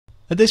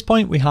At this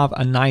point, we have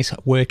a nice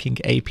working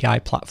API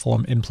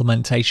platform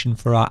implementation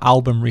for our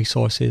album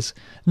resources.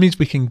 It means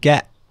we can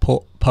get,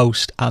 put,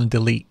 post, and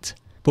delete.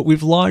 But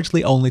we've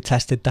largely only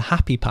tested the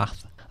happy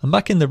path. And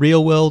back in the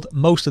real world,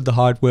 most of the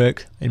hard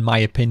work, in my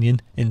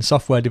opinion, in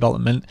software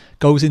development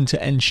goes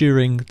into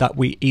ensuring that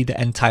we either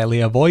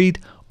entirely avoid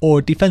or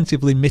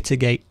defensively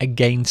mitigate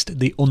against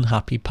the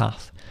unhappy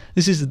path.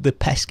 This is the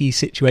pesky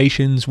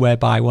situations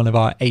whereby one of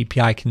our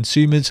API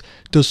consumers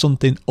does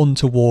something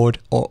untoward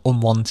or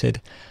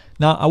unwanted.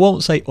 Now, I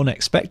won't say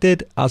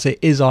unexpected, as it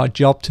is our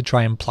job to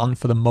try and plan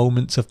for the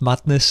moments of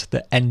madness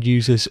that end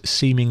users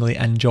seemingly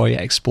enjoy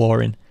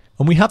exploring.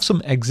 And we have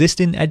some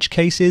existing edge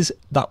cases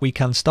that we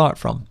can start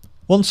from.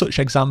 One such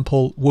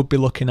example would be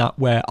looking at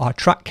where our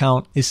track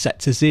count is set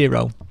to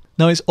 0.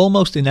 Now, it's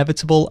almost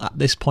inevitable at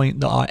this point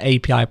that our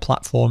API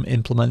platform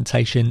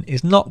implementation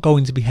is not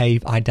going to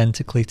behave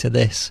identically to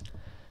this.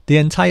 The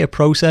entire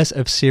process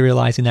of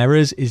serializing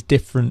errors is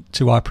different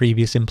to our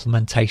previous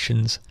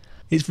implementations.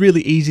 It's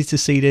really easy to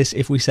see this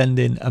if we send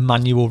in a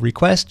manual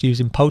request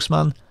using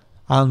Postman,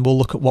 and we'll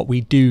look at what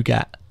we do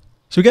get.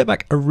 So we get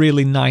back a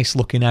really nice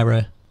looking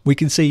error. We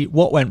can see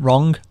what went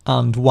wrong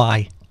and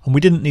why, and we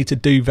didn't need to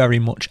do very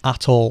much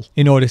at all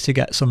in order to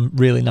get some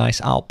really nice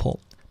output.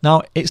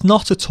 Now, it's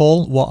not at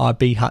all what our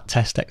bhat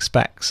test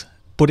expects,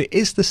 but it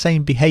is the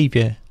same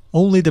behavior,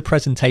 only the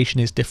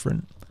presentation is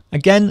different.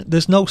 Again,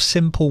 there's no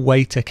simple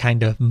way to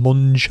kind of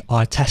munge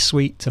our test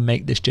suite to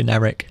make this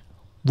generic.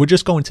 We're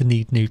just going to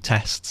need new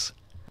tests.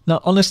 Now,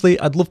 honestly,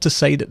 I'd love to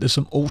say that there's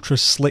some ultra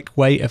slick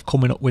way of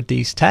coming up with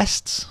these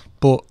tests,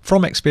 but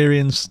from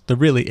experience, there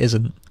really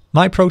isn't.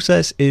 My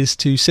process is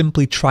to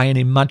simply try and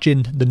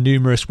imagine the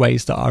numerous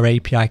ways that our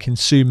API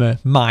consumer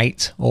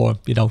might, or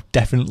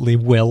definitely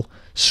will,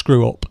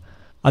 screw up.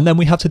 And then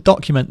we have to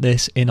document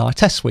this in our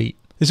test suite.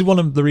 This is one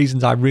of the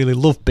reasons I really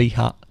love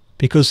bhat,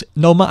 because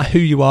no matter who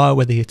you are,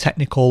 whether you're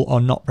technical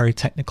or not very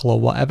technical or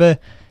whatever,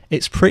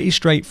 it's pretty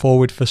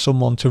straightforward for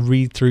someone to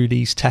read through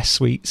these test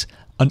suites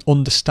and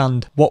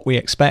understand what we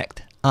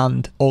expect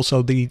and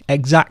also the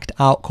exact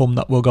outcome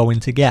that we're going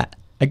to get.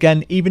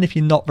 Again, even if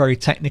you're not very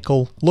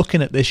technical,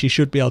 looking at this, you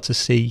should be able to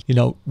see,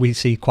 we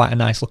see quite a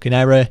nice looking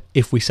error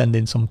if we send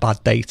in some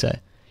bad data.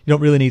 You don't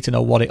really need to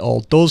know what it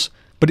all does,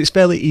 but it's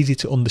fairly easy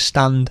to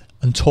understand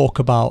and talk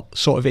about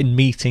sort of in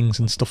meetings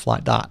and stuff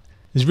like that.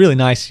 It's really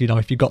nice,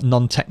 if you've got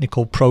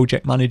non-technical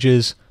project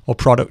managers or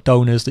product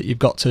owners that you've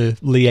got to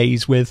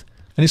liaise with.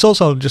 And it's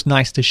also just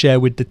nice to share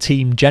with the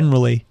team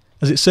generally,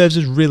 as it serves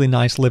as really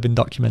nice living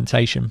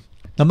documentation.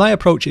 Now, my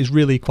approach is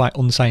really quite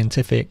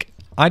unscientific.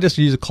 I just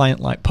use a client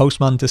like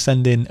Postman to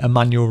send in a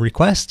manual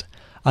request,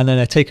 and then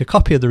I take a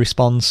copy of the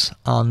response,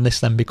 and this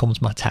then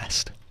becomes my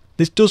test.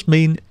 This does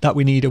mean that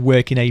we need a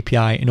working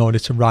API in order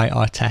to write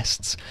our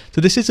tests. So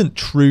this isn't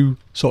true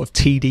sort of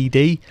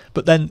TDD,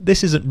 but then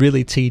this isn't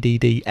really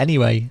TDD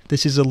anyway.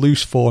 This is a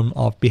loose form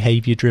of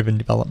behavior-driven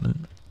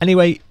development.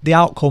 Anyway, the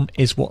outcome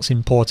is what's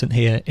important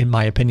here, in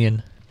my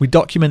opinion. We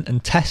document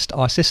and test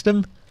our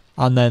system,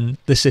 and then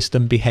the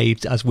system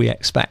behaved as we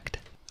expect.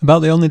 About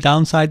the only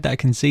downside that I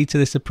can see to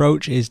this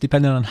approach is,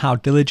 depending on how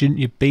diligent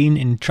you've been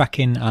in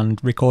tracking and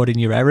recording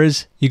your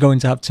errors, you're going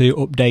to have to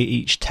update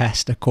each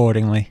test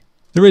accordingly.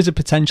 There is a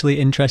potentially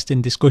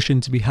interesting discussion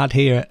to be had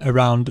here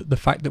around the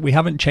fact that we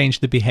haven't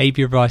changed the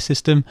behavior of our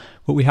system,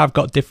 but we have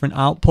got different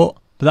output.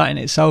 But that in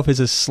itself is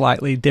a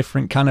slightly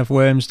different can of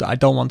worms that I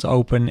don't want to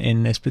open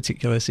in this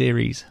particular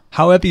series.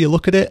 However you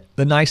look at it,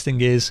 the nice thing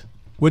is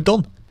we're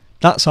done.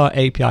 That's our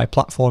API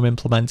platform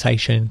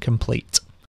implementation complete.